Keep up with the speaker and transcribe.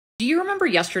Do you remember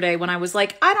yesterday when I was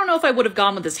like, I don't know if I would have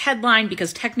gone with this headline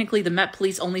because technically the Met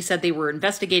Police only said they were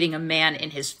investigating a man in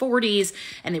his 40s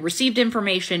and they received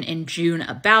information in June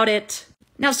about it.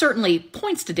 Now certainly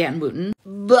points to Dan Wootton.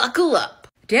 Buckle up.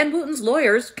 Dan Wootton's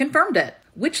lawyers confirmed it,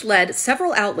 which led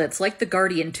several outlets like The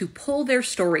Guardian to pull their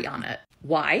story on it.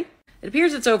 Why? It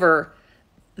appears it's over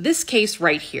this case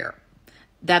right here,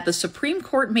 that the Supreme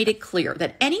Court made it clear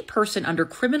that any person under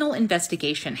criminal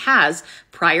investigation has,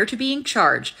 prior to being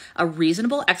charged, a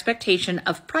reasonable expectation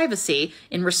of privacy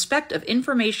in respect of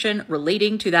information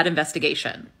relating to that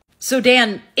investigation. So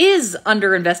Dan is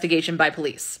under investigation by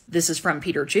police. This is from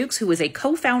Peter Jukes, who is a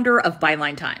co-founder of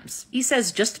Byline Times. He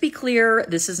says, just to be clear,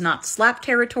 this is not SLAPP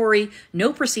territory.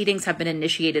 No proceedings have been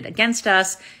initiated against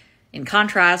us, in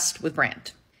contrast with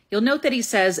Brandt. You'll note that he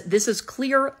says this is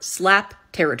clear SLAPP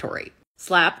territory.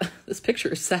 SLAPP, this picture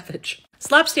is savage.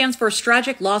 SLAPP stands for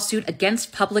Strategic Lawsuit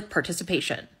Against Public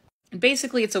Participation. And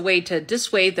basically, it's a way to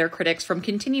dissuade their critics from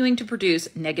continuing to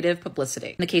produce negative publicity.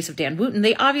 In the case of Dan Wootton,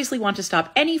 they obviously want to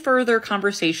stop any further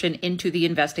conversation into the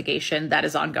investigation that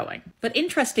is ongoing. But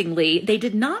interestingly, they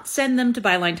did not send them to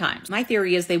Byline Times. My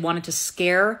theory is they wanted to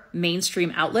scare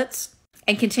mainstream outlets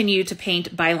and continue to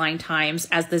paint Byline Times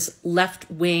as this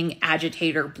left-wing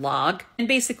agitator blog and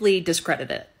basically discredit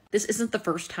it. This isn't the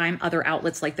first time other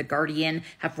outlets like The Guardian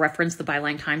have referenced the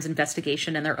Byline Times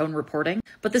investigation in their own reporting,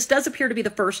 but this does appear to be the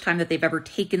first time that they've ever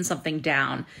taken something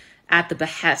down at the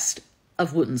behest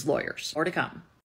of Wootton's lawyers. More to come.